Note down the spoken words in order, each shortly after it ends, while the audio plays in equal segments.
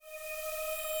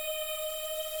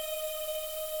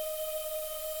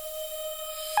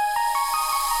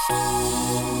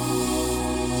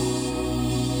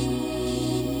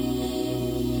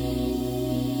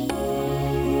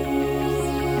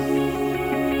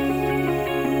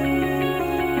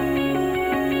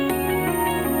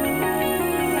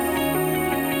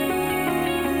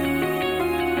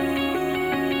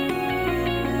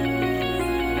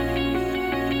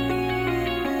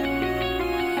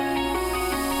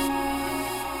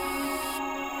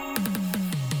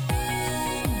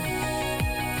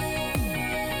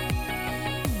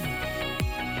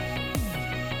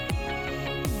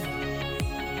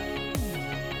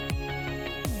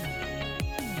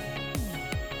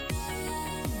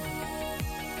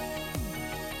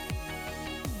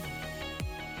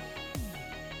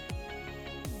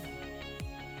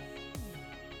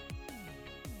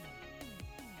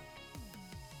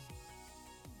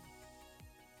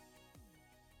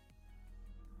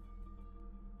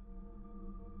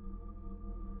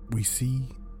we see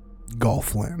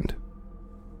Gulfland.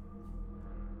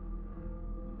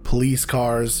 Police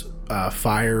cars,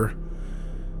 fire,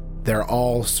 they're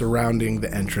all surrounding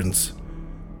the entrance.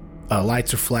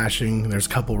 Lights are flashing. There's a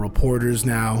couple reporters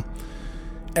now.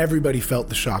 Everybody felt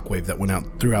the shockwave that went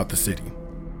out throughout the city.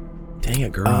 Dang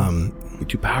it, girl. You're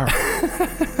too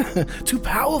powerful. Too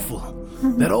powerful.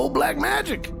 That old black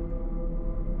magic.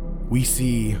 We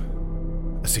see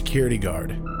a security guard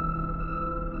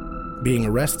being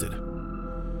arrested,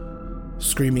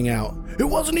 screaming out, "It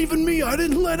wasn't even me. I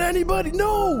didn't let anybody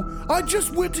know. I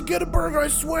just went to get a burger, I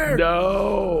swear."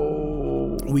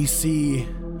 No. We see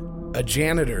a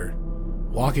janitor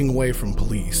walking away from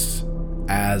police.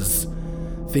 As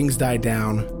things die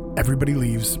down, everybody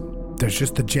leaves. There's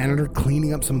just the janitor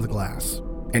cleaning up some of the glass.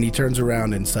 And he turns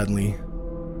around and suddenly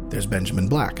there's Benjamin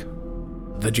Black.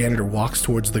 The janitor walks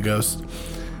towards the ghost.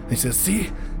 And he says, "See,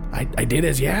 I did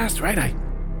as you asked, right? I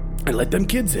let them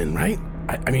kids in, right?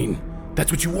 I mean,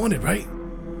 that's what you wanted, right?"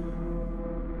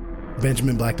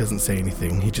 Benjamin Black doesn't say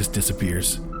anything. He just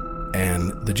disappears.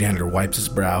 And the janitor wipes his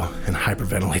brow and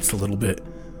hyperventilates a little bit.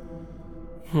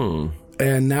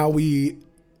 And now we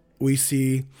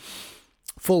see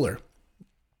Fuller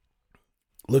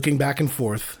looking back and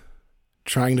forth,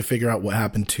 trying to figure out what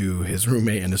happened to his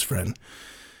roommate and his friend.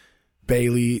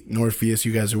 Bailey, Norpheus,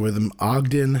 you guys are with him.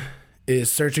 Ogden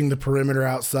is searching the perimeter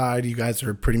outside. You guys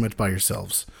are pretty much by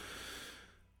yourselves.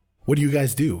 What do you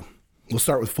guys do? We'll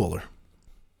start with Fuller.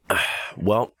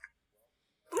 Well,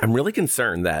 I'm really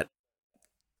concerned that,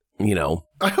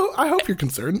 I hope you're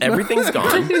concerned. Everything's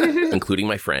gone, including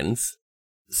my friends.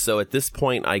 So at this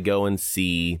point, I go and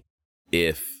see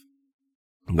if,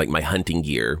 like, my hunting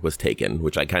gear was taken,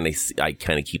 which I kind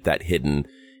of keep that hidden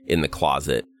in the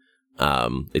closet.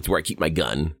 It's where I keep my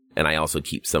gun, and I also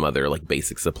keep some other, like,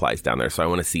 basic supplies down there. So I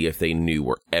want to see if they knew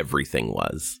where everything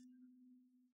was.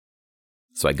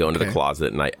 So I go into the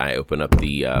closet and I open up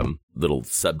the little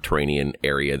subterranean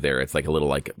area there. It's like a little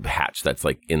like hatch that's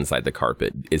like inside the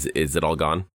carpet. Is it all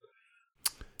gone?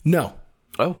 No.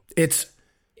 Oh, it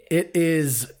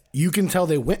is. You can tell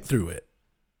they went through it.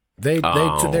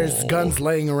 There's guns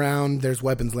laying around. There's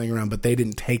weapons laying around, but they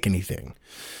didn't take anything.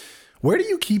 Where do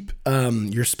you keep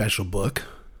your special book?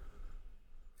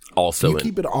 Also, do you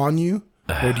keep it on you,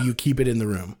 or do you keep it in the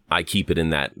room? I keep it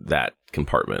in that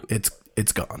compartment.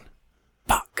 It's gone.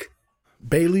 Fuck.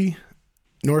 Bailey,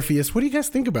 Norpheus, what do you guys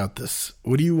think about this?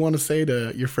 What do you want to say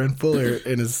to your friend Fuller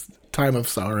in his time of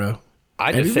sorrow?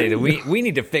 I just say that we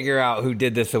need to figure out who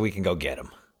did this so we can go get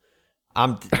him.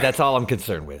 That's all I'm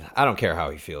concerned with. I don't care how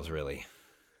he feels, really.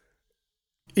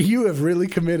 You have really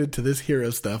committed to this hero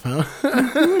stuff, huh?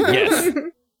 Yes.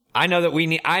 I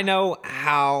know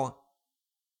how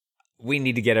we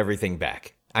need to get everything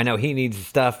back. I know he needs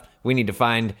stuff. We need to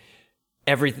find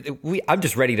everything. I'm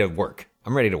just ready to work.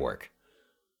 I'm ready to work.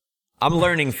 I'm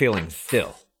learning feelings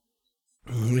still.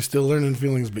 We're still learning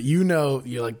feelings, but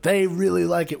you're like, they really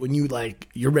like it when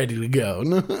you're ready to go.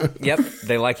 Yep,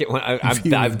 they like it when I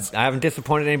haven't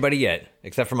disappointed anybody yet,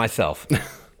 except for myself.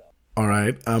 All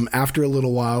right. After a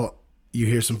little while, you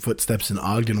hear some footsteps and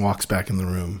Ogden walks back in the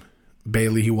room.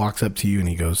 Bailey, he walks up to you and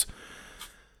he goes,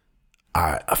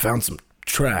 I found some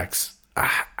tracks.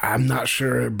 I'm not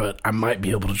sure, but I might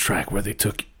be able to track where they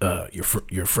took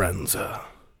your friends.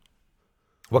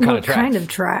 What kind of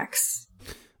tracks?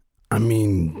 I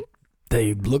mean,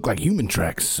 they look like human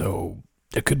tracks, so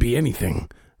it could be anything.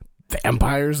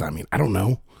 Vampires? I mean, I don't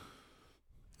know.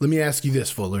 Let me ask you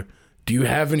this, Fuller. Do you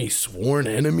have any sworn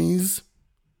enemies?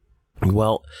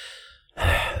 Well,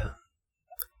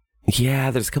 yeah,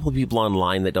 there's a couple of people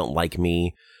online that don't like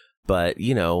me, but,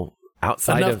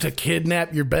 outside enough of... to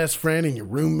kidnap your best friend and your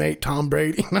roommate, Tom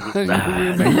Brady?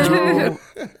 No,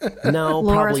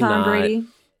 Laura probably Tom not. Brady?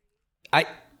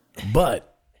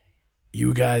 But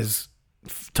you guys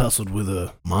tussled with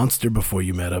a monster before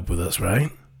you met up with us, right?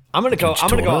 I'm gonna go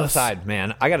outside,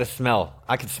 man. I got to smell.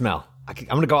 I can smell. I'm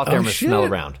gonna go out there and smell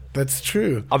around. That's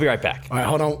true. I'll be right back. All right,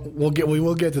 hold on. We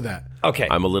will get to that. Okay.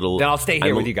 Then I'll stay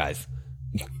here with you guys.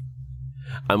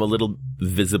 I'm a little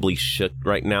visibly shook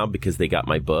right now because they got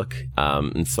my book.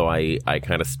 And so I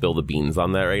kind of spill the beans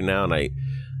on that right now. And I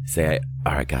say,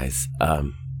 all right, guys,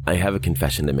 I have a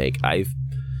confession to make. I've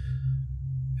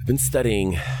been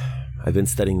studying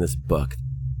this book,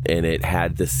 and it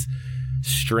had this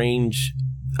strange,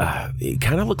 it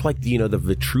kind of looked like, the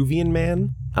Vitruvian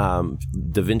Man,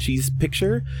 Da Vinci's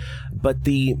picture, but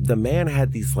the man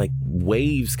had these like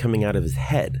waves coming out of his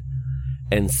head.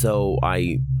 And so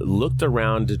I looked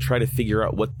around to try to figure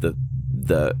out what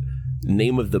the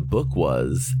name of the book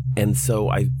was. And so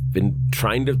I been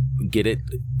trying to get it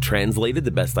translated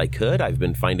the best I could. I've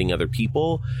been finding other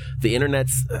people. The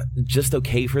internet's just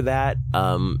okay for that.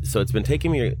 So it's been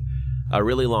taking me a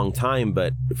really long time,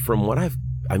 but from what I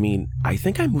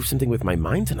think I moved something with my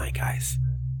mind tonight, guys.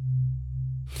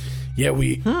 Yeah,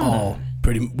 we all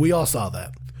saw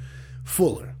that.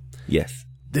 Fuller. Yes.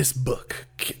 This book,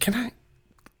 can I?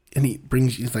 And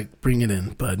he's like, bring it in,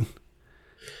 bud.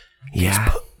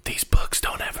 Yeah. These books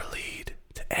don't ever lead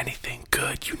to anything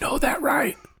good. You know that,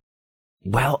 right?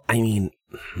 Well, I mean,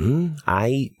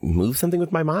 I move something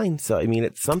with my mind. So, I mean,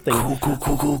 it's something.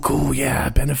 Cool. Yeah,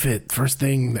 benefit. First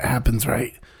thing that happens,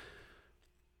 right?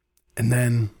 And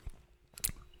then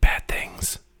bad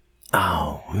things.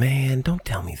 Oh, man, don't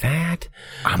tell me that.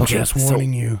 I'm just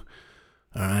warning you.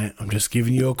 All right? I'm just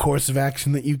giving you a course of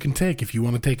action that you can take if you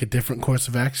want to take a different course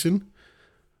of action.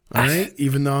 All right?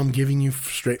 Even though I'm giving you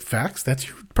straight facts, that's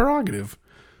your prerogative.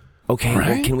 Okay, right?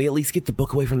 Well, can we at least get the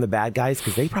book away from the bad guys?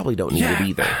 Because they probably don't need it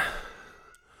either.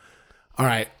 All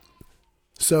right.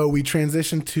 So we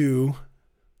transition to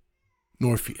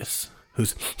Morpheus,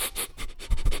 who's...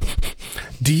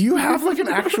 Do you have like an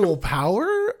actual power,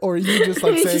 or are you just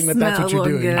like saying that that's what you're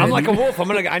doing? Good. I'm like a wolf.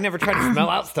 I never tried to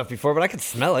smell out stuff before, but I could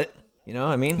smell it. You know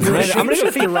what I mean? I'm gonna go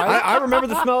see. I remember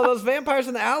the smell of those vampires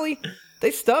in the alley.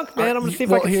 They stunk, man. I'm gonna see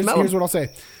if I can smell them. Here's what I'll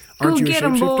say. Aren't you a get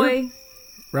 'em, shapeshifter? boy.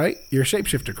 Right? You're a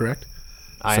shapeshifter, correct?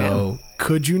 I am.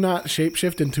 Could you not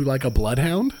shapeshift into like a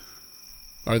bloodhound?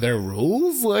 Are there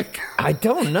rules? Like, I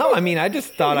don't know. I mean, I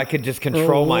just thought I could just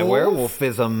control my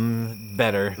werewolfism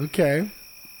better. Okay.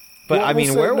 But Well, I mean,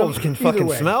 we'll say werewolves no, can either fucking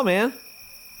way. smell, man.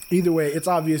 Either way, it's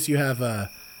obvious you have a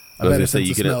was better gonna say, sense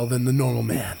you of can- smell than the normal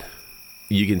man.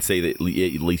 You can say that at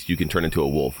least you can turn into a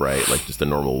wolf, right? Like just a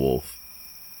normal wolf.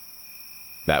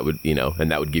 That would,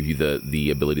 and that would give you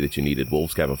the ability that you needed.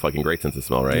 Wolves have a fucking great sense of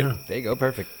smell, right? Yeah. There you go.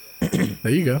 Perfect.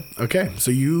 There you go. Okay,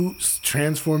 so you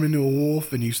transform into a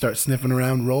wolf and you start sniffing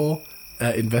around. Roll,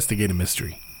 investigate a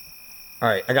mystery. All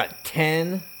right. I got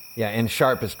 10. Yeah, and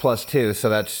sharp is +2, so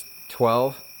that's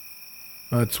 12.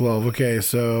 12. Okay,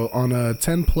 so on a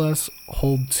 10 plus,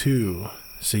 hold 2.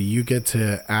 So you get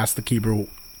to ask the keeper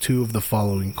 2 of the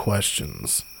following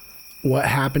questions. What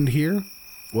happened here?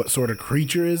 What sort of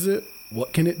creature is it?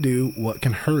 What can it do? What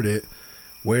can hurt it?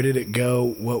 Where did it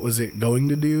go? What was it going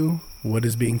to do? What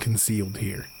is being concealed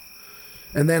here?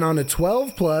 And then on a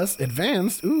 12 plus,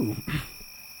 advanced, you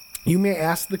may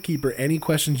ask the keeper any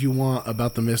questions you want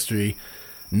about the mystery,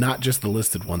 not just the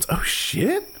listed ones. Oh,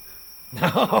 shit.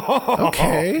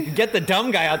 Okay. Get the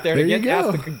dumb guy out there There to you go.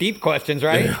 ask the deep questions,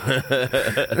 right?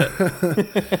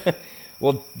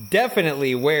 Well,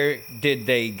 definitely, where did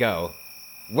they go?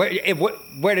 Where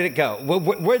did it go?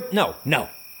 No.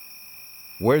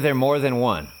 Were there more than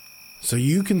one? So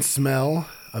you can smell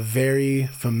a very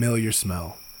familiar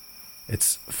smell.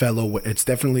 It's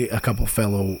definitely a couple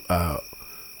fellow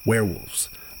werewolves,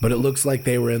 but it looks like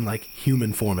they were in like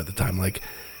human form at the time. Like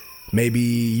maybe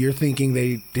you're thinking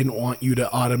they didn't want you to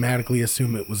automatically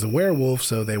assume it was a werewolf,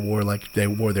 so they wore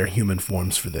their human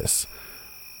forms for this.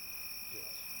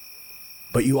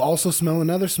 But you also smell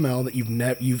another smell that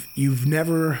you've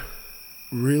never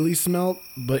really smelled,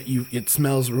 but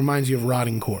reminds you of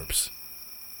rotting corpse.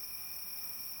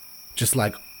 Just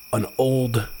like an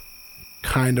old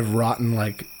kind of rotten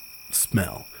like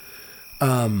smell.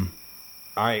 All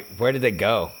right, where did they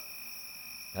go?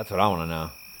 That's what I want to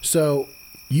know. So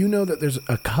you know that there's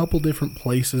a couple different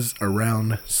places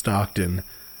around Stockton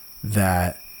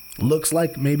that looks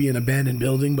like maybe an abandoned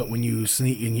building, but when you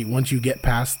sneak and once you get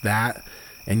past that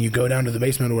and you go down to the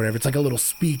basement or whatever, it's like a little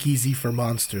speakeasy for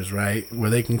monsters, right? Where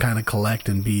they can kind of collect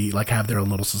and be like have their own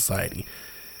little society.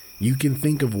 You can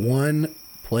think of one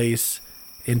place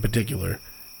in particular.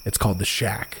 It's called the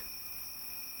Shack.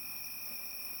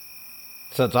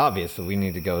 So it's obvious that we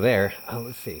need to go there.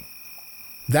 Let's see.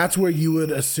 That's where you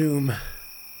would assume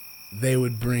they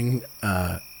would bring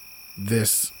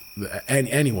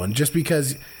anyone, just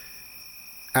because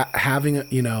having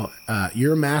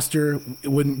your master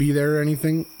wouldn't be there or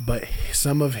anything, but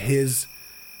some of his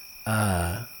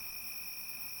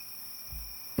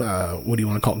what do you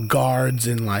want to call it? Guards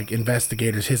and like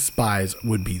investigators, his spies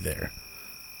would be there.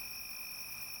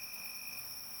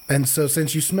 And so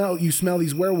since you smell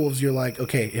these werewolves, you're like,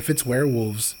 okay, if it's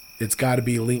werewolves, it's got to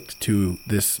be linked to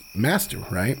this master,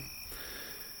 right?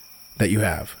 That you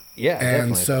have. Yeah,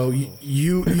 and definitely. so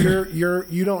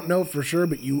you don't know for sure,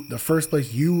 but the first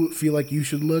place you feel like you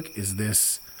should look is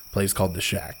this place called the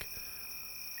Shack.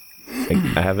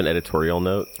 I have an editorial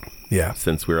note. Yeah.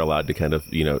 Since we're allowed to kind of,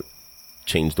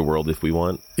 change the world if we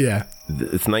want. Yeah.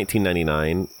 It's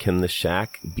 1999. Can the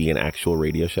Shack be an actual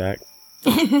Radio Shack?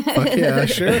 Fuck yeah,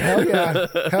 sure. Hell yeah.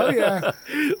 Hell yeah.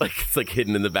 Like it's like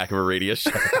hidden in the back of a Radio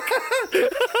Shack.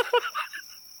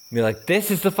 Be like,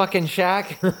 this is the fucking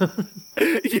shack.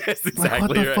 Yes, exactly. Like,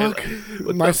 what the right? fuck? Like,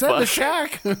 what My the set in the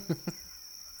fuck? shack.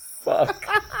 Fuck.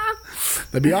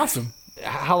 That'd be awesome.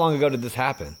 How long ago did this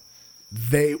happen?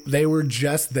 They were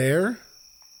just there.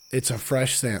 It's a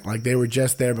fresh scent. Like they were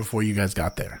just there before you guys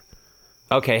got there.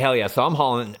 Okay, hell yeah. So I'm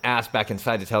hauling ass back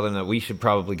inside to tell them that we should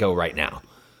probably go right now.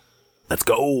 Let's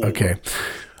go. Okay.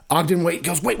 Ogden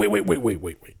goes, wait.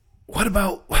 What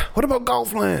about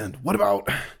Golfland? What about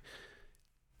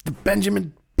the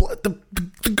Benjamin, the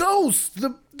ghost,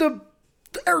 the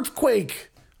earthquake?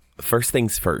 First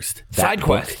things first. Side That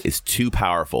quest book is too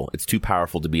powerful. It's too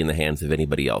powerful to be in the hands of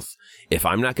anybody else. If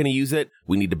I'm not going to use it,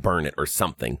 we need to burn it or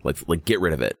something. Like get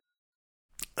rid of it.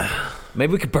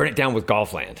 Maybe we could burn it down with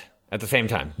Golfland at the same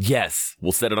time. Yes,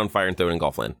 we'll set it on fire and throw it in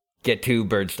Golfland. Get 2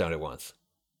 birds stoned at once.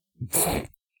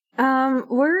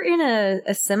 We're in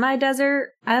a semi-desert.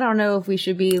 I don't know if we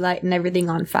should be lighting everything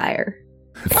on fire.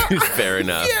 Fair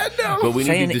enough. Yeah, no. But we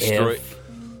Saying need to destroy. if.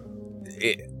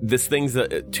 This thing's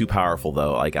too powerful,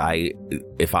 though. Like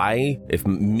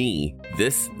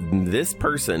this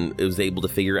person was able to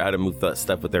figure out how to move that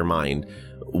stuff with their mind.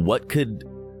 What could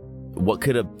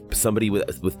somebody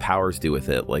with powers do with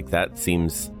it? Like that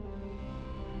seems.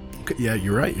 Yeah,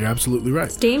 you're right. You're absolutely right.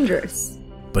 It's dangerous.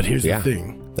 But here's the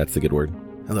thing. That's a good word.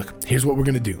 Now look, here's what we're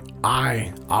gonna do.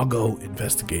 I'll go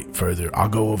investigate further. I'll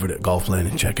go over to Golfland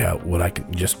and check out what I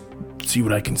can, just see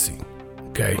what I can see.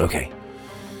 Okay. Okay.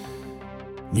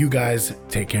 You guys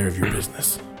take care of your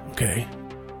business. Okay.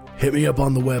 Hit me up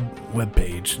on the web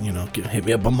page. Hit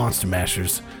me up on Monster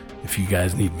Mashers if you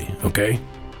guys need me. Okay.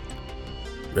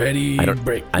 Ready?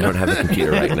 Break. I don't have a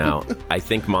computer right now. I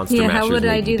think Monster Yeah, Mashers how would may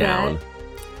I be do down. that?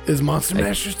 Is Monster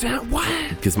Mashers down? What?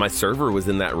 Because my server was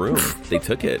in that room. They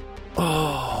took it.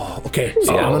 Oh, okay.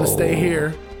 So I'm gonna stay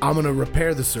here. I'm gonna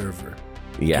repair the server.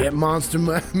 Yeah. Get Monster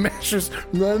Mashers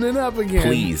running up again.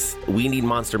 Please. We need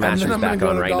Monster And Mashers then I'm back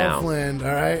gonna on go right to now. Golfland,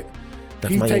 all right?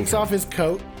 That's He my takes income. off his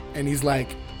coat and he's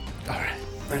like, all right.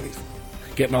 And he's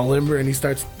getting all limber and he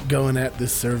starts going at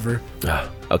this server.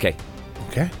 Okay.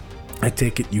 Okay. I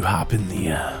take it you hop in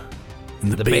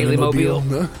the Bailey Mobile.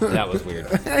 No? That was weird.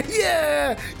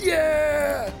 Yeah.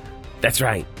 That's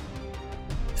right.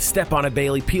 Step on it,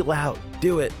 Bailey. Peel out.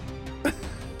 Do it.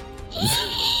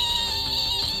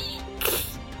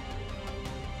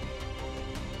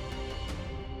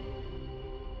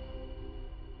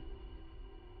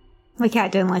 My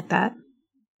cat didn't like that.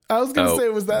 I was gonna Oh, say,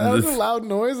 was that was a loud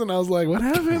noise? And I was like, what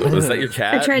happened? Was that your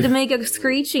cat? I tried to make a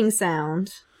screeching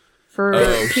sound for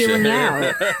Oh, peeling shit.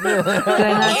 out. Did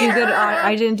I not do good?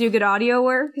 I didn't do good audio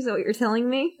work. Is that what you're telling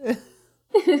me?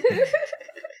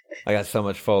 I got so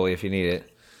much Foley if you need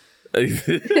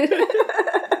it.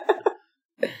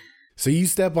 So you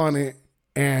step on it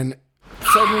and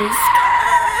suddenly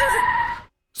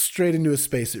straight into a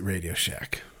space at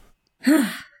Radioshack.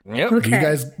 Yep.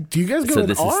 Okay. Do you guys go So in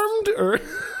this is- armed or?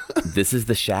 This is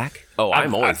the shack? Oh,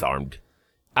 I'm always armed.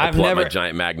 I've Pull out never. my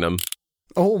giant magnum.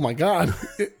 Oh my god!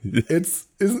 It's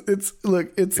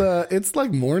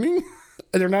like morning.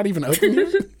 They're not even open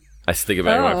yet. I stick it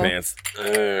back in Oh. my pants.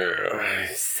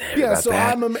 Yeah, so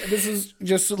this is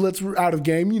just let's out of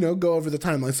game, go over the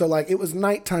timeline. So like it was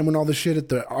nighttime when all the shit at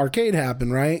the arcade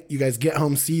happened, right? You guys get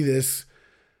home, see this,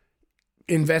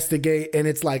 investigate, and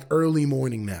it's like early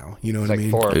morning now. You know what I Like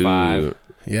mean? 4 or 5. Ooh.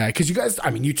 Yeah, because you guys,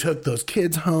 you took those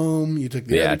kids home. You took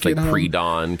the Yeah, other it's kid like home.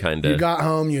 pre-dawn kind You of. got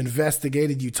home, you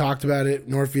investigated, you talked about it.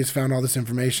 Morpheus found all this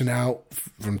information out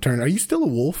from Turner. Are you still a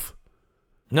wolf?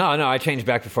 No, I changed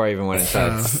back before I even went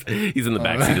inside. He's in the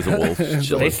backseat as a wolf. They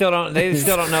chilling. still don't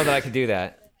know that I could do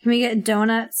that. Can we get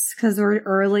donuts because we're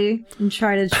early and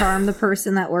try to charm the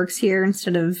person that works here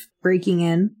instead of breaking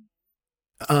in?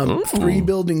 3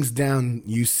 buildings down,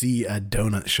 you see a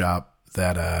donut shop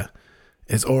that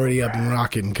is already up and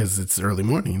rocking because it's early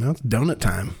morning. It's donut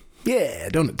time. Yeah,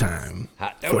 donut time.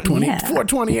 Hot donut. 4:20 Yeah.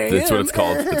 4:20 a.m. That's what it's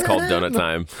called. It's called donut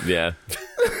time. Yeah.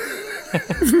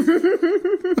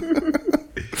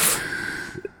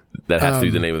 That has to be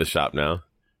the name of the shop now.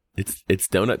 It's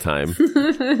donut time.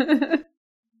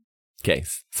 Okay,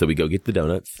 so we go get the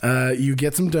donuts. You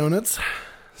get some donuts,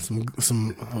 some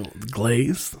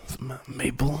glaze, some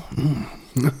maple.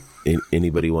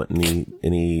 Anybody want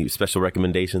any special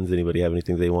recommendations? Anybody have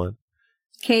anything they want?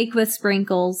 Cake with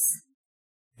sprinkles.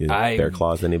 Bear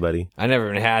claws? Anybody? I never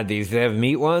even had these. Do they have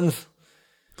meat ones?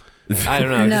 I don't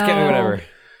know. Just get me No. whatever.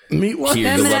 Meat one. Here,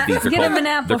 Get you'll him love an these. apple- get him an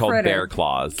apple They're called fritter. bear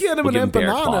claws. Get him We'll an give 'em bear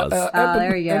empanada. claws.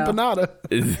 there you go.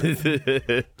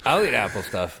 Empanada. I'll eat apple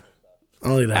stuff.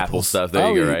 I'll eat apple apples. stuff.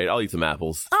 There you go. Right, I'll eat some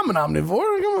apples. I'm an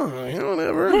omnivore. Come on,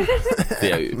 whatever.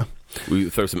 Yeah, we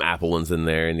throw some apple ones in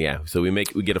there, and so we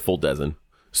get a full dozen.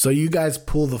 So you guys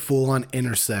pull the full-on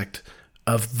intersect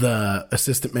of the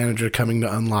assistant manager coming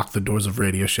to unlock the doors of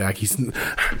Radioshack.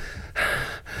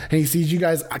 And he sees you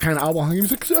guys kind of eyeballing him.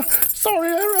 He's like, sorry,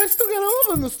 I still got to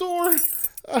open the store.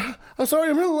 I'm sorry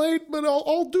I'm really late, but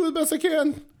I'll do the best I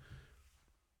can.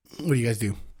 What do you guys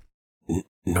do?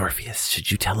 Norpheus,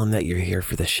 should you tell him that you're here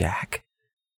for the shack?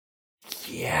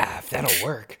 Yeah, if that'll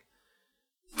work.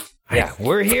 Yeah,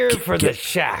 we're here for the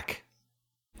shack.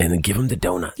 And then give him the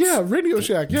donuts. Yeah,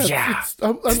 Radioshack. Yeah.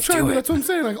 I'm trying to, that's what I'm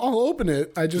saying. Like, I'll open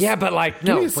it. Yeah, but like,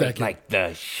 no, wait, like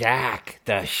the shack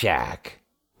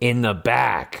in the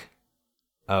back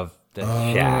of the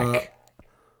shack.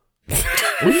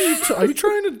 Are you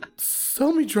trying to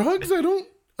sell me drugs? I don't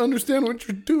understand what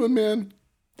you're doing, man.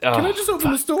 Can I just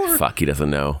open the store? Fuck, he doesn't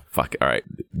know. Fuck, all right.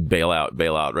 Bail out.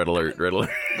 Red alert.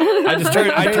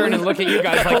 I turn and look at you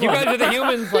guys like, you guys are the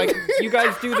humans. Like, you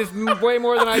guys do this way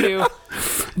more than I do.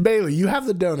 Bailey, you have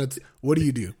the donuts. What do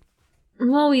you do?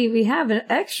 Well, we have an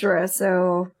extra,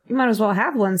 so you might as well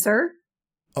have one, sir.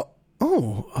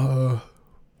 I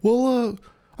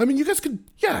mean, you guys could,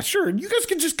 yeah, sure. You guys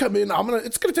can just come in.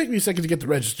 It's gonna take me a second to get the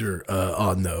register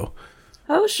on, though.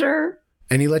 Oh, sure.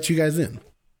 And he lets you guys in.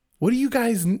 What do you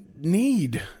guys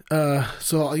need?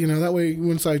 So, that way,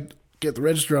 once I get the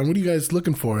register on, what are you guys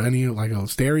looking for? Any, like, a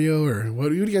stereo, or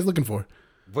what are you guys looking for?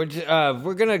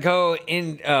 We're gonna go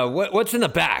in, what's in the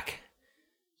back?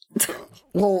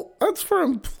 Well, that's for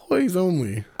employees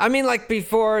only. I mean, like,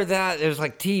 before that, there's,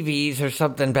 like, TVs or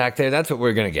something back there. That's what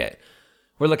we're gonna get.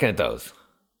 We're looking at those.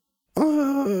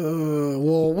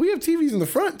 Well, we have TVs in the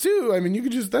front, too. I mean, you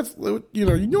could just,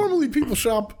 normally people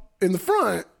shop in the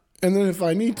front. And then if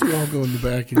I need to, I'll go in the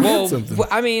back and get something.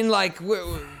 I mean, like,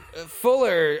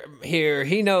 Fuller here,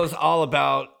 he knows all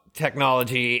about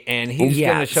technology, and he's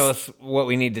going to show us what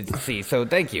we need to see. So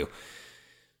thank you.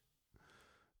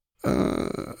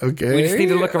 Okay. We just need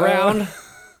to look around.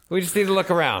 He's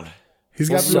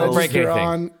got the register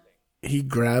on. He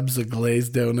grabs a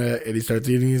glazed donut, and he starts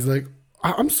eating. He's like,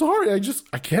 I'm sorry. I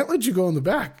can't let you go in the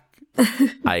back.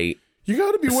 You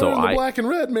got to be wearing the black and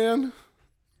red, man.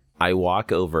 I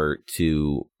walk over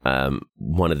to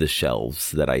one of the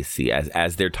shelves that I see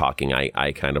as they're talking.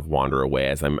 I kind of wander away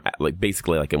as I'm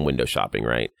basically I'm window shopping,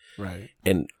 right? Right.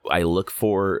 And I look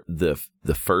for the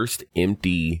first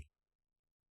empty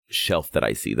shelf that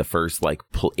I see, the first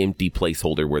empty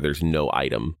placeholder where there's no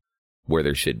item where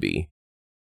there should be,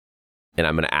 and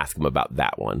I'm going to ask him about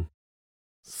that one.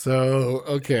 So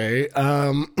okay,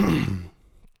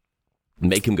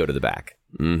 make him go to the back.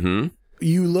 Mm-hmm.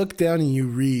 You look down and you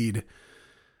read,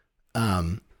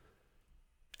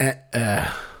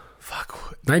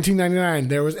 1999.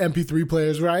 There was MP3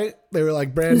 players, right? They were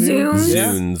like brand new.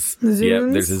 Zunes.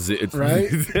 Yep, there's a Zune. Right?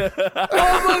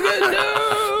 Oh my God,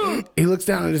 no! He looks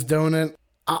down at his donut.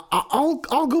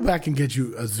 I'll go back and get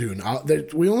you a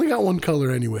Zune. We only got one color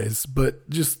anyways, but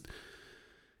just,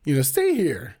 stay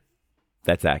here.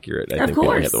 That's accurate. I of think course. we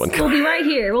only have the one color. We'll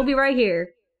be right here.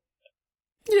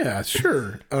 Yeah,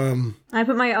 sure. I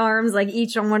put my arms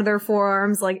each on one of their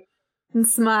forearms, and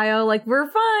smile, we're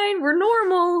fine, we're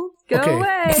normal. Go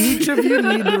away. Each of you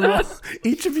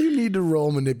need to roll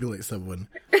manipulate someone.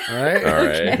 All right. All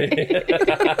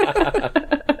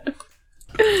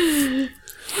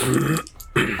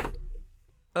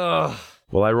right.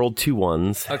 Well, I rolled 2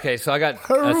 ones. Okay, so I got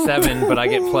a 7, but I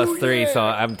get +3, so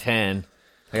I'm 10.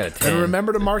 I got a 10. And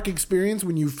remember to mark experience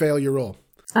when you fail your roll.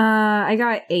 I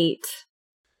got 8.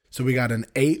 So we got an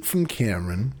 8 from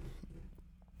Cameron.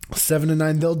 7 and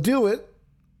 9, they'll do it,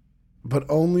 but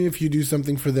only if you do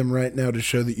something for them right now to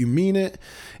show that you mean it.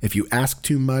 If you ask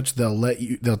too much,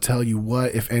 they'll tell you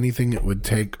what, if anything, it would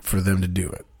take for them to do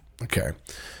it. Okay.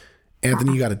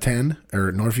 Anthony, you got a 10,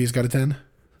 or Norpheus got a 10.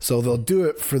 So they'll do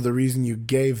it for the reason you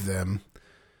gave them.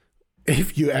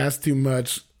 If you ask too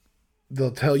much,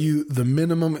 they'll tell you the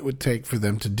minimum it would take for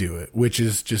them to do it, which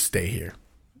is just stay here.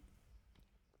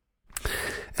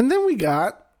 And then we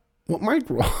got what Mike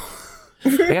rolled.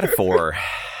 I got a 4.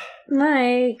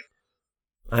 Mike.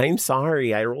 I'm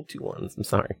sorry. I rolled 2 ones. I'm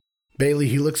sorry. Bailey,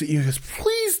 he looks at you and goes,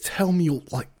 please tell me you'll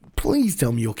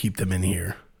keep them in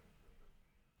here.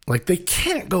 They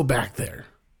can't go back there.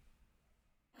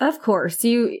 Of course.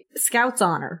 Scout's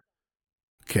honor.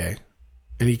 Okay.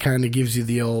 And he kind of gives you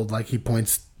the old, he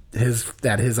points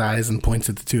at his eyes and points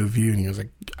at the two of you, and he goes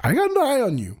I got an eye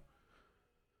on you.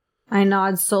 I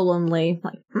nod sullenly,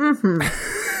 I'm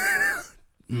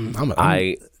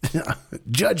a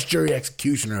judge, jury,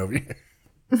 executioner over here.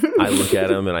 I look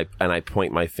at him and I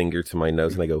point my finger to my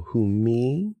nose and I go, "Who,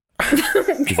 me?"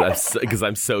 Because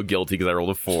I'm so guilty because I rolled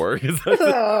a 4. He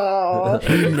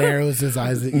narrows his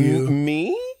eyes at you.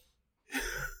 Me?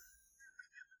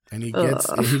 And he goes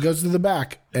to the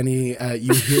back, and you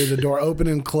hear the door open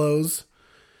and close,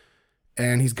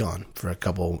 and he's gone for a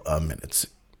couple minutes.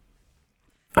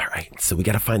 All right, so we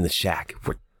got to find the shack.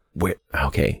 Where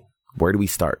do we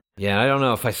start? Yeah, I don't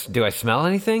know if I smell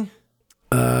anything?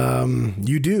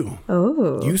 You do.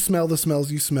 Oh. You smell the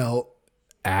smells you smell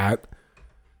at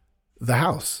the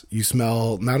house. You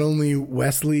smell not only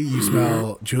Wesley, you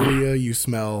smell Julia, you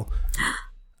smell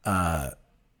the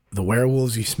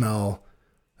werewolves, you smell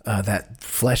that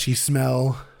fleshy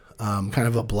smell, kind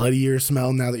of a bloodier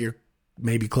smell now that you're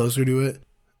maybe closer to it.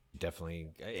 Definitely.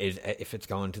 If it's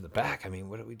going to the back, I mean,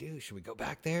 what do we do? Should we go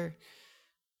back there?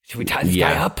 Should we tie this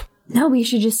guy up? No, we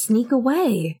should just sneak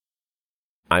away.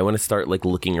 I want to start like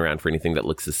looking around for anything that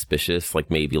looks suspicious,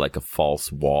 like maybe like a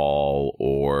false wall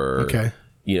or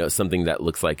something that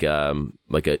looks like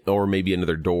or maybe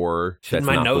another door. Shouldn't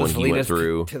that's my not the nose one he lead went us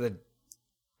through.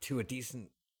 to a decent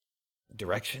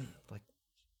direction? Like,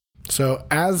 so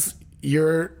as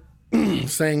you're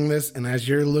saying this, and as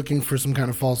you're looking for some kind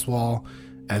of false wall,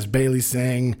 as Bailey's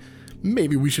saying,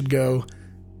 maybe we should go,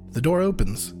 the door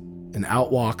opens and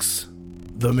out walks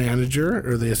the manager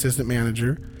or the assistant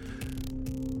manager.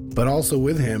 But also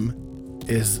with him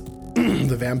is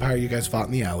the vampire you guys fought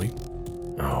in the alley.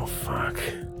 Oh, fuck.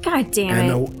 God damn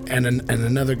it. And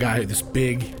another guy, this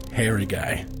big, hairy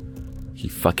guy. He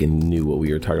fucking knew what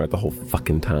we were talking about the whole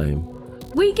fucking time.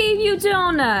 We gave you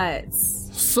donuts.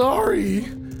 Sorry.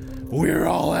 We're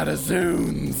all out of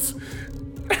Zunes.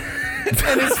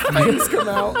 And his fangs come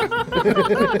out.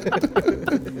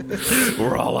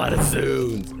 We're all out of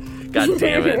Zunes. God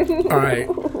damn it. All right.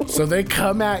 So they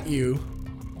come at you.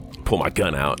 Pull my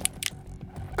gun out.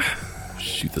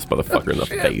 Shoot this motherfucker in the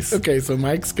face. Okay, so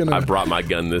Mike's gonna. I brought my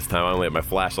gun this time. I only had my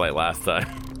flashlight last time.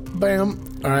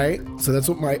 Bam. All right. So that's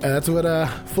what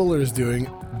Fuller is doing.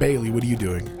 Bailey, what are you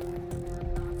doing?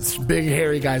 This big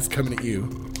hairy guy's coming at you.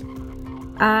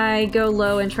 I go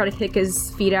low and try to kick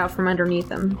his feet out from underneath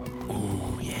him.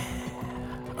 Oh yeah.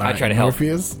 I try to help.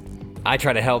 Morpheus? I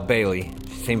try to help Bailey.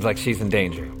 Seems like she's in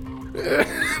danger.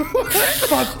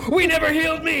 Fuck! We never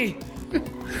healed me.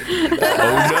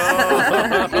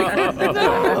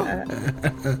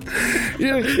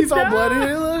 Yeah, he's all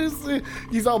bloody.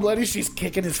 He's all bloody. She's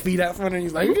kicking his feet out from him.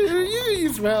 He's like,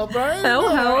 "You smell, right?" Ho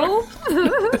ho.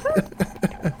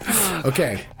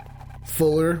 Okay.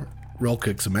 Fuller, roll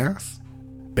kick some ass.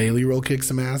 Bailey, roll kick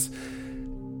some ass.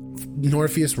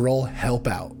 Morpheus, roll help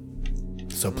out.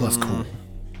 So plus cool.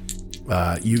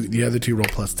 The other two roll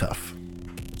plus tough.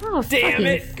 Oh, Damn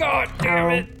it! God damn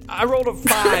it! I rolled a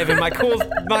 5 and my cool's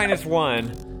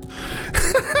 -1.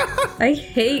 I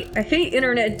hate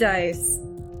internet dice.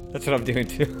 That's what I'm doing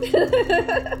too.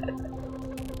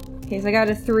 Okay, so I got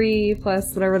a 3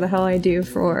 plus whatever the hell I do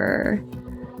for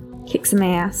kick some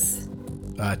ass.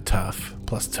 Tough.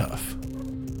 Plus tough.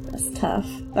 That's tough.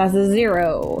 That's a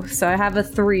 0. So I have a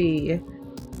 3.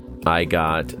 I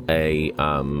got a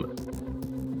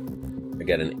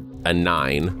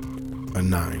 9. A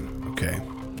 9. Okay.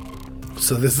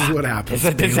 So this is what happens.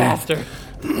 It's a disaster.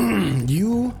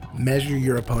 You measure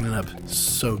your opponent up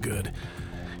so good.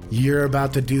 You're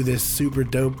about to do this super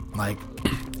dope, like,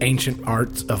 ancient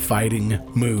arts of fighting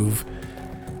move.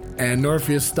 And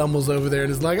Morpheus stumbles over there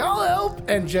and is like, "I'll help,"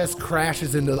 and just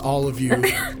crashes into all of you.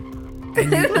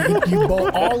 And you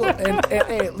both, and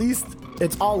at least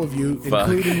it's all of you, Fuck.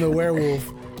 including the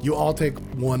werewolf. You all take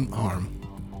 1 harm.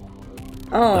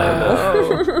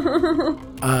 Oh.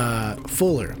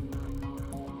 Fuller,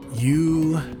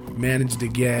 you managed to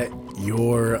get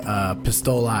your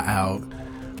pistola out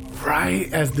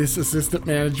right as this assistant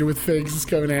manager with fangs is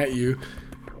coming at you.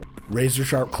 Razor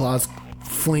sharp claws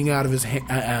fling out of his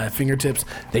fingertips.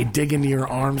 They dig into your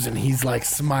arms, and he's like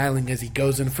smiling as he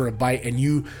goes in for a bite, and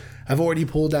you have already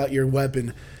pulled out your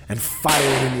weapon and fired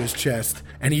it into his chest,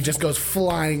 and he just goes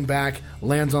flying back,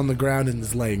 lands on the ground, and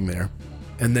is laying there.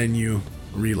 And then you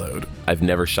reload. I've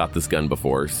never shot this gun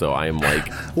before, so I am like,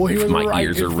 Well, he was my right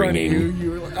ears in are front ringing. of you.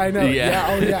 You were, I know. Yeah.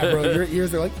 Oh yeah, bro. Your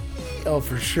ears are like, oh,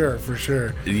 for sure.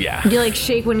 Yeah. You like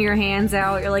shake one of your hands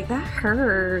out. You're like, that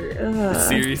hurt. Ugh.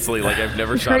 Seriously, like I've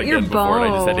never shot Hurt a your gun before,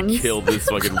 and I just had to bones. kill this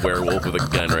fucking werewolf with a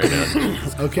gun right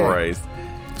now. Okay. Christ.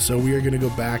 So we are going to go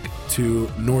back to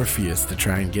Morpheus to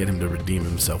try and get him to redeem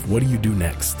himself. What do you do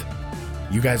next?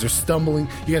 You guys are stumbling.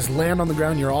 You guys land on the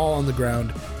ground. You're all on the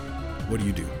ground. What do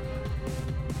you do?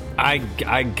 I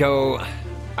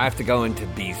have to go into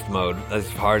beast mode as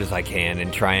hard as I can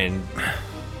and try and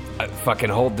fucking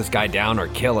hold this guy down or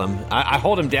kill him. I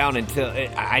hold him down until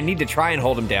I need to try and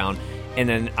hold him down, and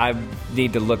then I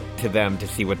need to look to them to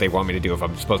see what they want me to do. If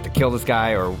I'm supposed to kill this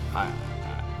guy, or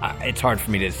it's hard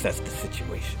for me to assess the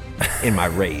situation in my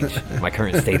rage, my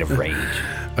current state of rage.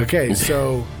 Okay,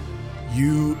 so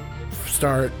you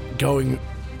start going.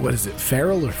 What is it,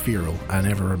 feral or feral? I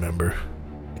never remember.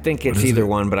 I think it's either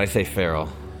one, but I say feral.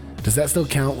 Does that still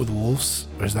count with wolves,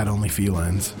 or is that only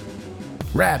felines?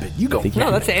 Rabid, you go. No,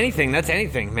 that's anything. That's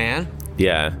anything, man.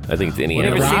 Yeah, I think it's any You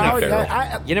never animal. seen a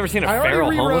feral? You never seen a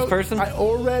feral homeless person? I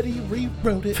already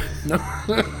rewrote it. No.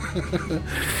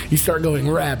 You start going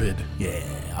rabid. Yeah,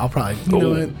 I'll probably. You know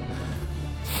what?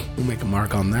 We'll make a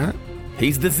mark on that.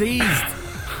 He's diseased.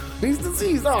 He's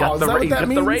diseased. Oh, got is that what that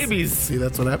means? the rabies. See,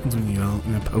 that's what happens when you don't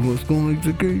in a public school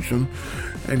education.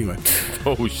 Anyway.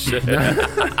 Oh shit.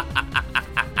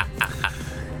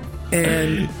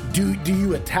 And do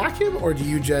you attack him, or do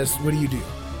you just, what do you do?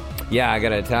 Yeah, I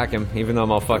gotta attack him. Even though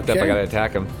I'm all fucked up, I gotta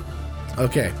attack him.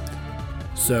 Okay.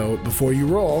 So before you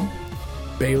roll,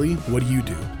 Bailey, what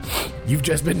do? You've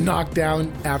just been knocked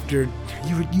down after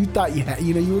you thought you had,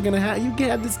 you were gonna have, you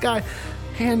had this guy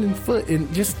hand and foot,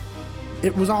 and just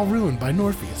it was all ruined by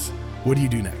Norpheus. What do you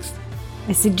do next?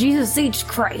 I said, Jesus H.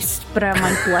 Christ, but I'm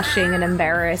like blushing and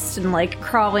embarrassed and like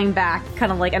crawling back,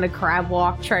 kind of like in a crab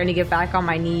walk, trying to get back on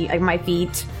my knee, like my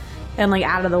feet, and like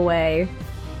out of the way.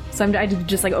 So I'm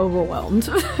just like overwhelmed.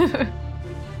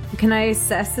 Can I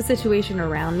assess the situation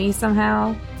around me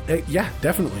somehow? Yeah,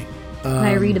 definitely. Can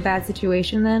I read a bad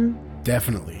situation then?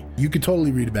 Definitely. You could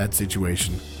totally read a bad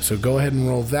situation. So go ahead and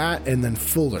roll that, and then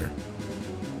Fuller.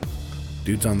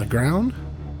 Dude's on the ground.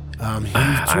 He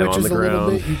twitches a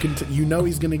little bit. You know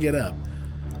he's going to get up.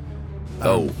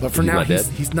 But for now,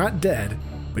 he's not dead,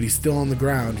 but he's still on the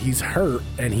ground. He's hurt,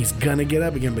 and he's going to get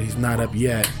up again, but he's not up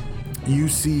yet. You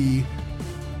see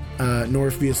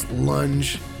Norpheus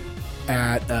lunge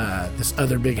at this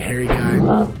other big hairy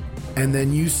guy, and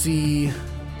then you see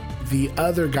the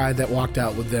other guy that walked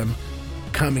out with them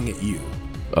coming at you.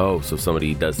 Oh, so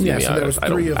somebody does see me. So there was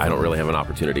three of them. I don't really have an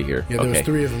opportunity here. Yeah, there was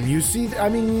three of them. You see, I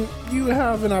mean, you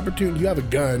have an opportunity. You have a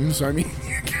gun, so I mean,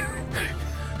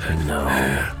 I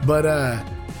know. But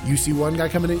you see one guy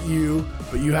coming at you,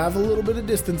 but you have a little bit of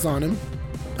distance on him.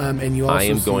 And you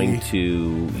also I'm going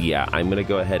to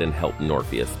go ahead and help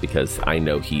Norpheus because I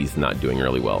know he's not doing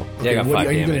really well. Okay, yeah, I got 5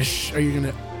 damage. Are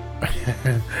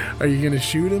you gonna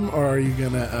shoot him, or are you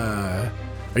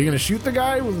gonna shoot the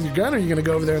guy with your gun, or are you gonna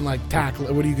go over there and like tackle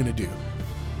it? What are you gonna do?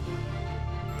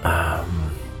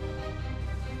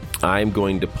 I'm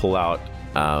going to pull out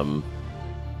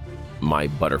my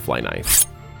butterfly knife.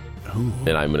 Ooh.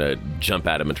 And I'm going to jump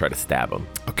at him and try to stab him.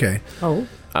 Okay. Oh.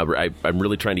 I'm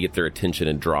really trying to get their attention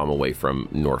and draw him away from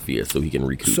Norpheus so he can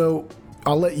recoup. So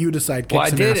I'll let you decide. Kick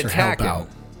some ass or help out.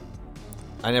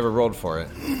 I never rolled for it.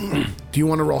 Do you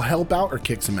want to roll help out or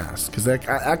kick some ass? Because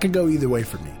I could go either way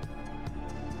for me.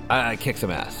 I kick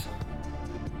some ass.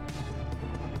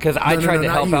 Because I tried to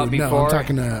help out before.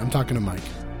 No, I'm talking to Mike.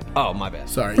 Oh, my bad.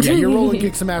 Sorry. Yeah, you're rolling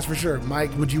kick some ass for sure.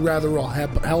 Mike, would you rather roll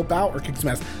help out or kick some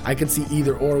ass? I can see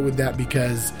either or with that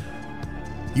because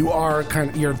you are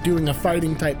you're doing a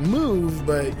fighting type move,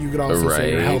 but you could also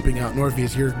say you're helping out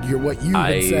Norpheus. You're what you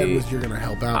had said was you're going to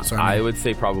help out. So I would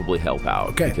say probably help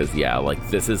out. Okay. Because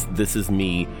this is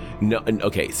me. No,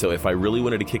 okay. So if I really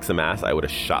wanted to kick some ass, I would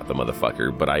have shot the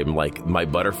motherfucker. But I'm like, my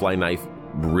butterfly knife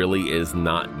really is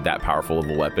not that powerful of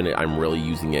a weapon. I'm really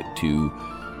using it to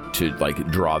like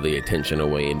draw the attention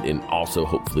away and also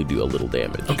hopefully do a little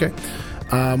damage. Okay.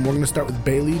 We're going to start with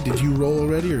Bailey. Did you roll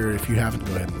already, or if you haven't,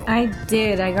 go ahead and roll? I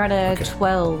did. I got a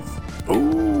 12.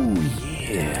 Oh,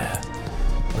 yeah.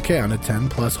 Okay, on a 10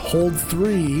 plus, hold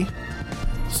 3.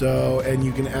 So, and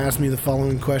you can ask me the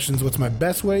following questions. What's my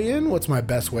best way in? What's my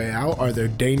best way out? Are there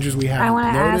dangers we haven't noticed?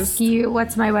 I want to ask you,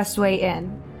 what's my best way in?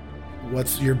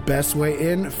 What's your best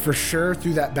way in? For sure,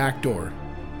 through that back door.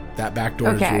 That back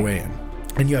door is your way in.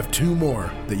 And you have 2 more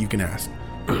that you can ask.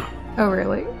 Oh,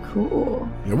 really? Cool.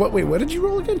 Wait, what did you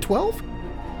roll again? 12?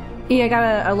 Yeah, I got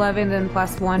a 11 and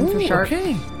plus 1 for sharp.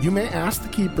 Okay. You may ask the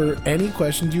keeper any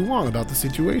questions you want about the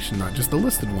situation, not just the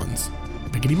listed ones.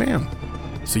 Biggity man.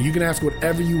 So you can ask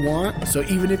whatever you want. So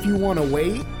even if you want to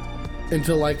wait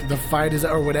until like the fight is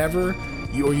or whatever,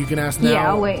 or you can ask now. Yeah,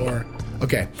 I'll wait.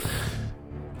 Okay.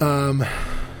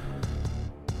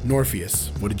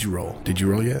 Norpheus, what did you roll? Did you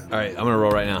roll yet? All right, I'm gonna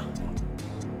roll right now.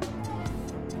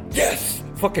 Yes,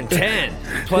 fucking 10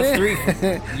 plus 3.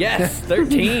 Yes,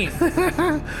 13.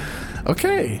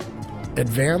 Okay,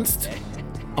 advanced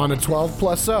on a 12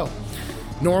 plus. So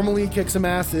normally kick some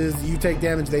ass is you take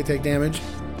damage, they take damage.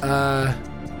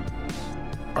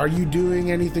 Are are you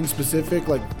doing anything specific,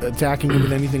 like attacking him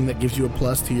with anything that gives you a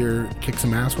plus to your kick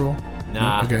some ass roll?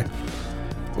 Nah. Okay.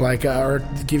 Like, or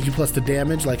gives you plus to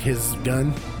damage, like his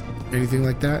gun? Anything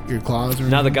like that? Your claws or anything?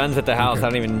 No, the gun's at the house. Okay. I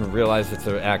don't even realize it's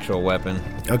an actual weapon.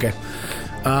 Okay.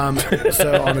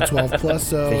 So on a 12 plus,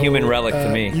 so It's a human relic to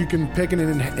me. You can pick an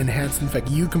enhanced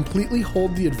infect. You completely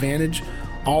hold the advantage.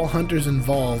 All hunters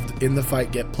involved in the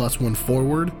fight get +1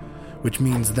 forward, which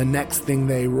means the next thing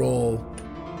they roll,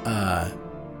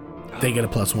 they get a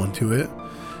 +1 to it.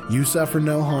 You suffer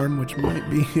no harm, which might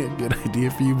be a good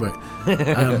idea for you, but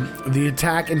the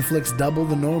attack inflicts double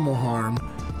the normal harm.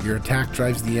 Your attack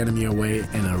drives the enemy away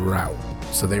in a rout,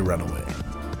 so they run away.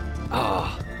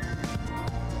 Oh.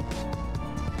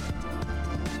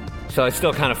 So it's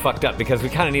still kind of fucked up because we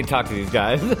kind of need to talk to these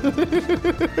guys. You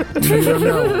don't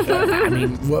know. I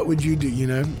mean, what would you do? You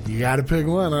know, you got to pick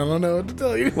one. I don't know what to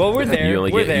tell you. Well, we're there. You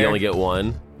only get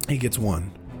one. He gets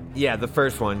one. Yeah, the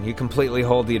first one. You completely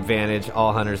hold the advantage.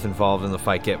 All hunters involved in the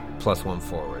fight get +1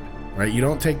 forward. Right? You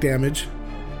don't take damage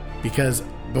because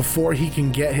before he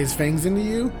can get his fangs into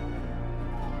you,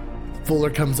 Fuller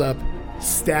comes up,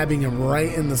 stabbing him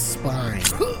right in the spine,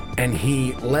 and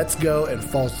he lets go and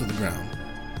falls to the ground.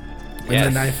 And Yes.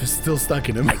 the knife is still stuck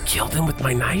in him. I killed him with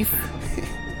my knife?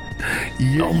 I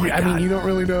God. mean, you don't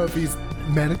really know if he's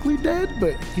medically dead,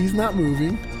 but he's not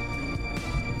moving.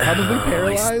 Probably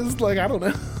paralyzed. Like, I don't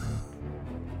know.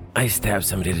 I stabbed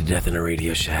somebody to death in a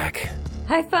Radioshack.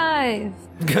 High five.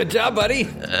 Good job, buddy.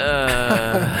 One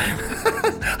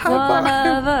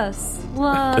of us.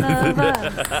 One of us.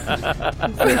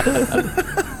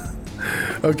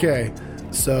 Okay,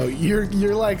 so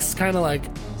you're like kind of like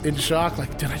in shock,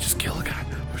 like, did I just kill a guy?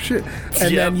 Oh shit!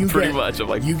 And Yeah, then you pretty get, much. I'm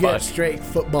like, you fuck. get straight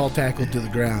football tackled to the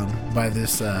ground by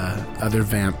this other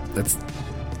vamp that's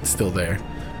still there,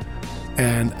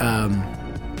 and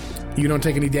you don't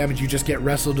take any damage. You just get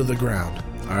wrestled to the ground.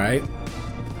 All right.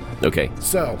 Okay.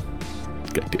 So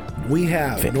Goddamn. we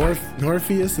have Vampire.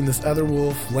 Norpheus and this other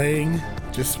wolf laying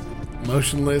just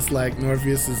motionless, like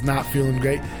Norpheus is not feeling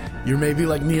great. You're maybe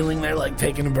like kneeling there, like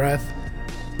taking a breath.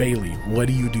 Bailey, what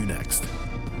do you do next?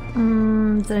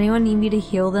 Does anyone need me to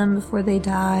heal them before they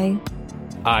die?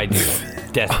 I do.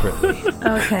 Desperately.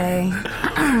 Okay.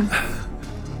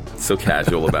 So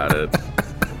casual about it.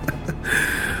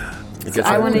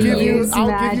 I want to use I'll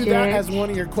magic. give you that as one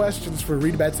of your questions for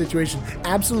read a bad situation.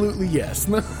 Absolutely yes.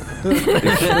 I'm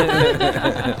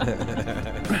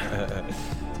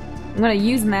going to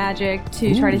use magic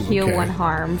to try to heal okay. one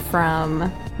harm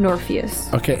from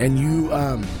Norpheus. Okay, and you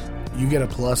get a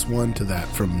 +1 to that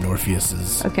from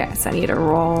Norpheus's. Okay, so I need to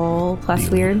roll plus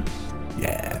Deal. weird.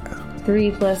 Yeah.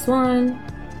 3 + 1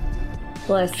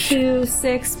 + 2,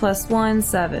 6 + 1,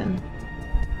 7.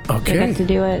 I Okay. get to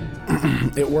do it.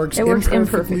 It works. It works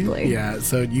imperfectly. Yeah.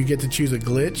 So you get to choose a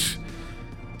glitch,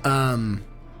 and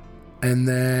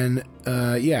then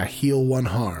heal one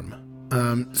harm.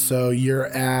 So you're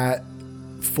at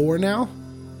 4 now.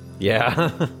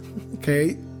 Yeah.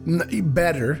 Okay.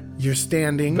 Better. You're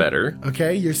standing. Better.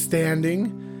 Okay. You're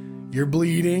standing. You're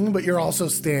bleeding, but you're also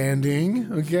standing.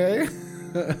 Okay.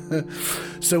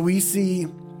 So we see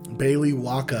Bailey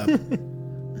walk up,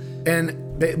 and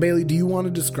Bailey, do you want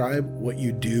to describe what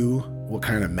you do? What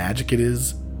kind of magic it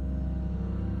is?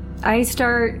 I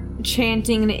start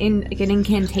chanting an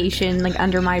incantation like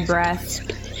under my breath,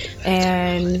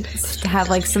 and have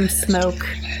like some smoke,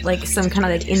 like some kind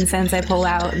of like incense I pull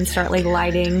out and start like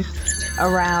lighting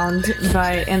around.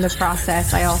 But in the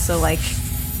process, I also like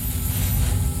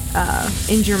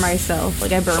injure myself.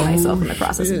 Like I burn myself in the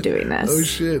process of doing this. Oh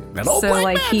shit! So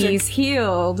like he's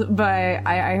healed, but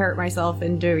I hurt myself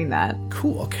in doing that.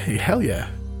 Cool. Okay. Hell yeah.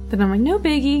 Then I'm like, no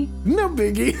biggie, No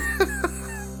biggie.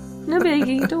 no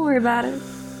biggie. Don't worry about it.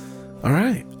 All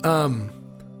right.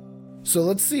 So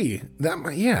let's see. That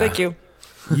might, yeah. Thank you.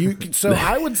 So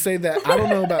I would say that, I don't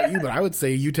know about you, but I would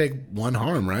say you take one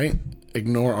harm, right?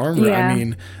 Ignore armor. Yeah. I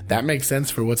mean, that makes sense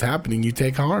for what's happening. You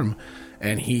take harm,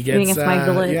 and he gets. It's my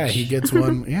glitch. Yeah, he gets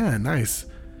one. Yeah, nice.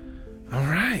 All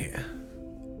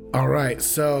right.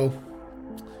 So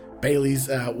Bailey's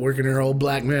working her old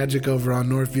black magic over on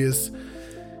Norpheus.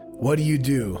 What do you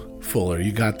do, Fuller?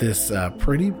 You got this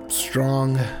pretty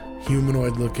strong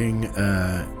humanoid-looking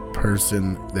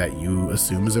person that you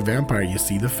assume is a vampire. You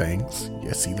see the fangs,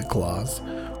 you see the claws.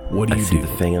 What do I you see do? the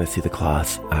thing and I see the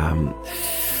claws.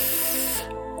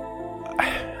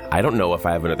 I don't know if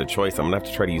I have another choice. I'm gonna have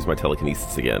to try to use my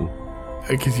telekinesis again.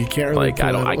 Because you can't really. Like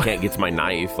I can't get to my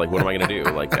knife. Like what am I gonna do?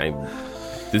 Like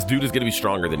this dude is gonna be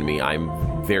stronger than me. I'm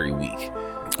very weak.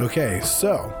 Okay,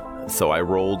 so I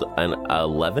rolled an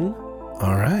 11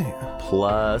 all right.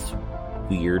 plus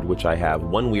weird, which I have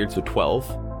one weird, so 12.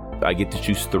 I get to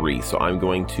choose 3. So I'm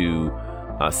going to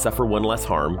suffer 1 less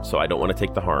harm. So I don't want to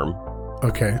take the harm.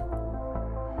 Okay.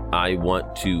 I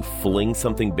want to fling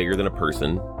something bigger than a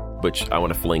person, which I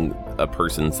want to fling a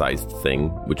person-sized thing,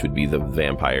 which would be the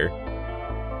vampire.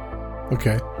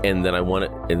 Okay. And then I want it.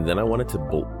 To.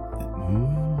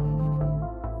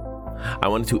 I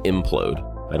want it to implode.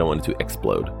 I don't want it to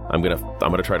explode. I'm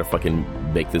gonna try to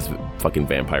fucking make this fucking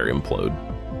vampire implode.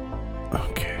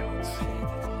 Okay.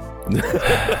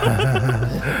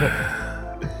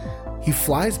 He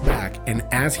flies back, and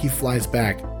as he flies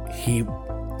back, he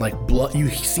like blood. You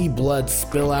see blood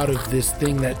spill out of this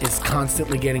thing that is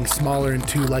constantly getting smaller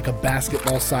into like a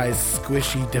basketball-sized,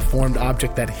 squishy, deformed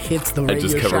object that hits the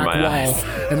Radioshack wall,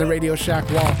 and the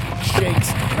Radioshack wall shakes,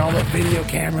 and all the video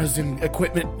cameras and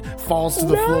equipment falls to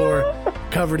the floor,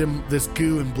 covered in this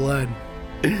goo and blood.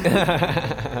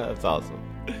 That's awesome.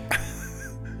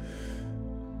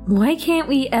 Why can't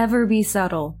we ever be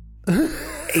subtle? He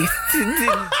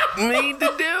didn't mean to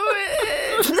do it.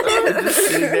 I'm just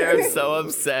sitting there, I'm so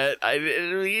upset. I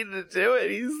didn't mean to do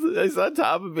it. He's on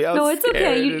top of me. No, it's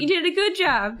okay. You did a good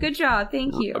job. Good job.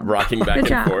 Thank you. I'm rocking back Good and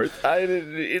job. forth. I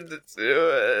didn't mean to do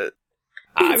it.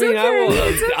 I mean, It's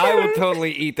okay. I will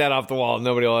totally eat that off the wall.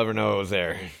 Nobody will ever know it was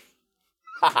there.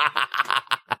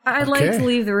 I'd like to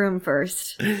leave the room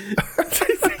first.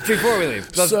 Before we leave,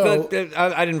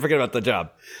 I didn't forget about the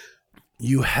job.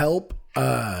 You help.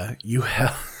 You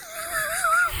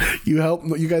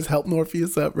guys help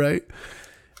Morpheus up, right?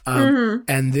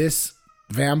 And this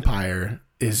vampire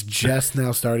is just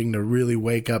now starting to really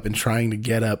wake up and trying to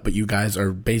get up, but you guys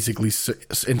are basically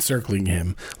encircling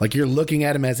him. Like, you're looking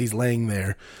at him as he's laying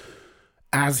there.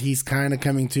 As he's kind of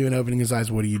coming to and opening his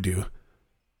eyes, what do you do?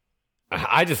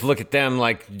 I just look at them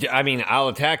like, I mean, I'll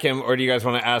attack him, or do you guys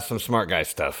want to ask some smart guy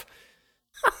stuff?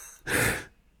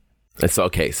 It's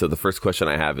okay. So the first question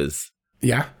I have is,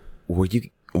 Yeah? were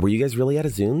you guys really out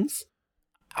of Zunes?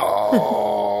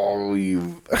 Oh,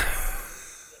 you...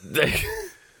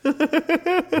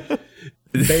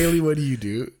 Bailey, what do you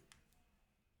do?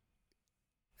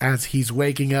 As he's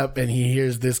waking up and he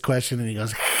hears this question and he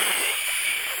goes...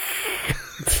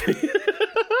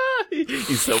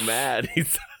 He's so mad.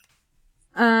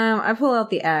 I pull out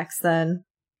the axe then,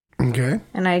 Okay.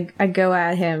 and I go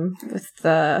at him with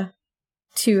the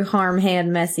 2-harm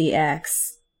hand messy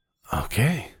axe.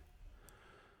 Okay.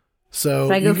 So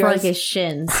But I go you for like guys- his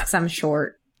shins because I'm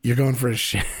short. You're going for a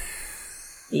shit.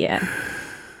 Yeah.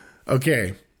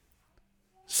 Okay.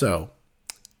 So,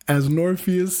 as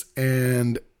Morpheus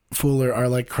and Fuller are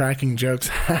like cracking jokes,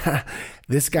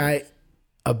 this guy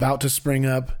about to spring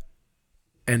up,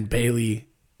 and Bailey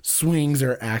swings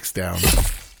her axe down.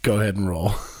 Go ahead and roll.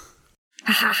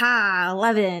 Ha ha ha!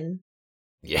 11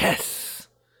 Yes.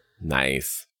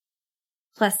 Nice.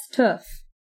 plus tough.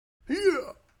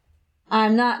 Yeah.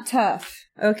 I'm not tough.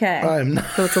 Okay. I'm not.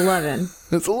 So it's 11.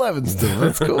 It's 11 still.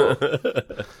 That's cool.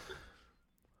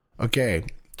 Okay.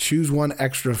 Choose one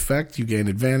extra effect. You gain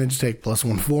advantage. Take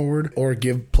 +1 forward, or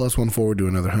give +1 forward to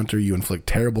another hunter. You inflict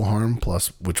terrible harm,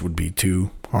 which would be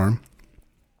 2 harm.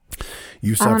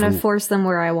 You I suffer. want to force them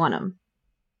where I want them.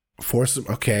 Force him.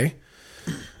 Okay.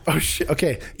 Oh shit.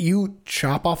 Okay. You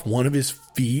chop off one of his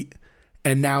feet,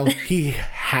 and now he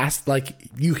has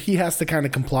he has to kind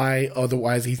of comply.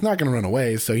 Otherwise, he's not going to run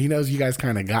away. So he knows you guys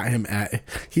kind of got him at.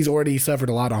 He's already suffered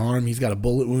a lot of harm. He's got a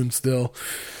bullet wound still,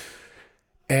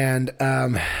 and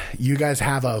you guys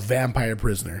have a vampire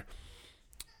prisoner.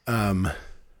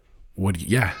 What do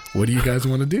you guys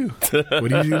want to do? What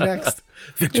do you do next?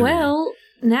 Victory. Well,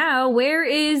 now where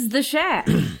is the shack?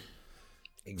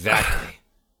 Exactly.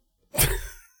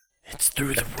 It's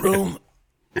through the room,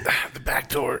 the back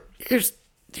door. You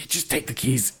just take the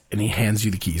keys, and he hands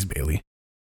you the keys, Bailey.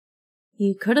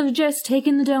 You could have just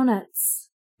taken the donuts.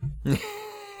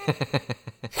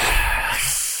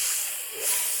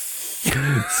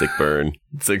 Sick burn.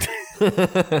 Sick.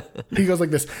 He goes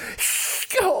like this.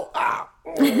 Go. Ah.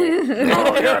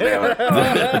 Oh, God damn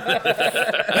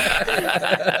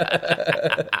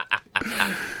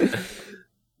it.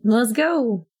 Let's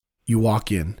go. You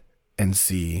walk in and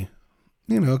see,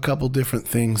 a couple different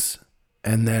things,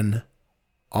 and then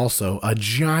also a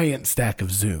giant stack of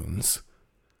Zunes.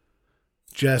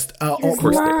 Just, of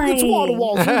course, it's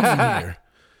wall-to-wall Zunes in here.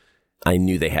 I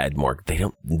knew they had more.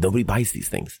 Nobody buys these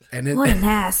things. And What an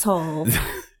asshole.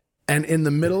 And in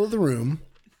the middle of the room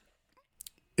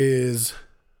is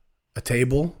a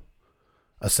table,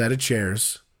 a set of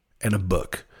chairs, and a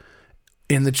book.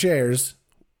 In the chairs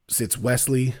sits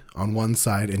Wesley on one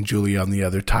side and Julie on the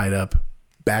other, tied up,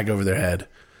 bag over their head,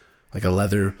 like a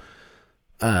leather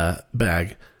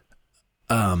bag.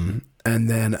 And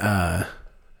then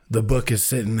The book is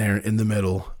sitting there in the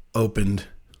middle, opened,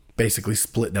 basically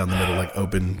split down the middle, like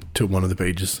open to one of the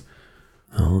pages.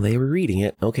 Oh, they were reading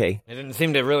it. Okay. It didn't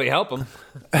seem to really help them.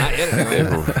 Not yet,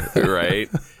 anyway. Right.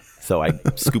 So I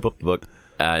scoop up the book,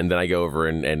 and then I go over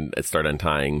and start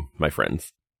untying my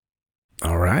friends.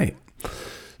 All right.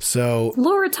 So,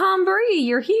 Laura Tom Brady,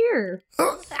 you're here.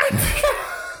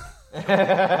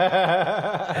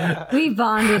 We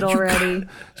bonded already.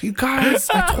 You guys,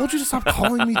 I told you to stop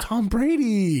calling me Tom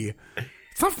Brady.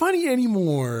 It's not funny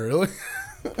anymore.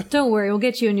 Don't worry, we'll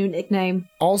get you a new nickname.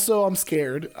 Also, I'm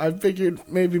scared. I figured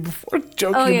maybe before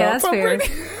joking Oh yeah, about that's Tom fair.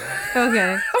 Brady.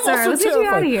 Okay, sorry, also let's get you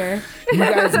out of terrified. here. You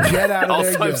guys get out of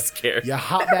Also, there. I'm scared. You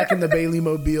hop back in the Bailey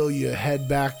Mobile. You head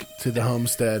back to the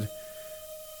homestead.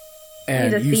 Need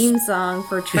And a you, theme song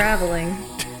for traveling.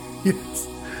 yes,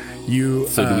 you.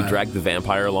 So do we drag the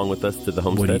vampire along with us to the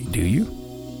What homestead? do you?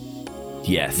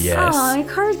 Yes. Yes. Oh, my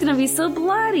car's gonna be so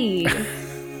bloody.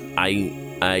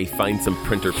 I find some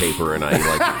printer paper and I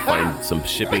like find some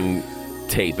shipping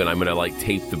tape, and I'm gonna like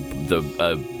tape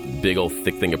the big old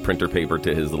thick thing of printer paper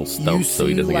to his little stump You so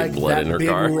he see, doesn't like, get blood that in her big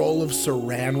car. roll of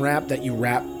Saran wrap that you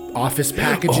wrap office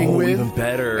packaging with. Even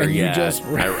better. And yeah. you just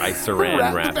I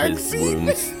saran wrap the his back seat.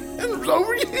 wounds. And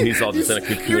over you. He's all just in a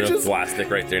cocoon You're of just- plastic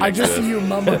right there I next just to see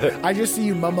us. I just see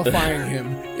you mummifying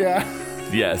him. Yeah.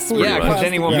 Yes. Yeah, pretty Yeah, much. because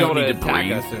then he won't You be don't able to need to attack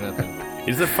breathe. us or nothing.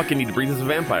 He doesn't fucking need to breathe as a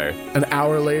vampire. An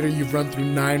hour later, you've run through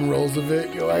 9 rolls of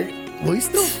it. You're like, will he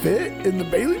still fit in the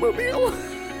Bailey Mobile?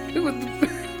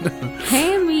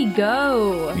 Can we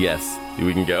go? Yes,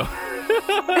 we can go.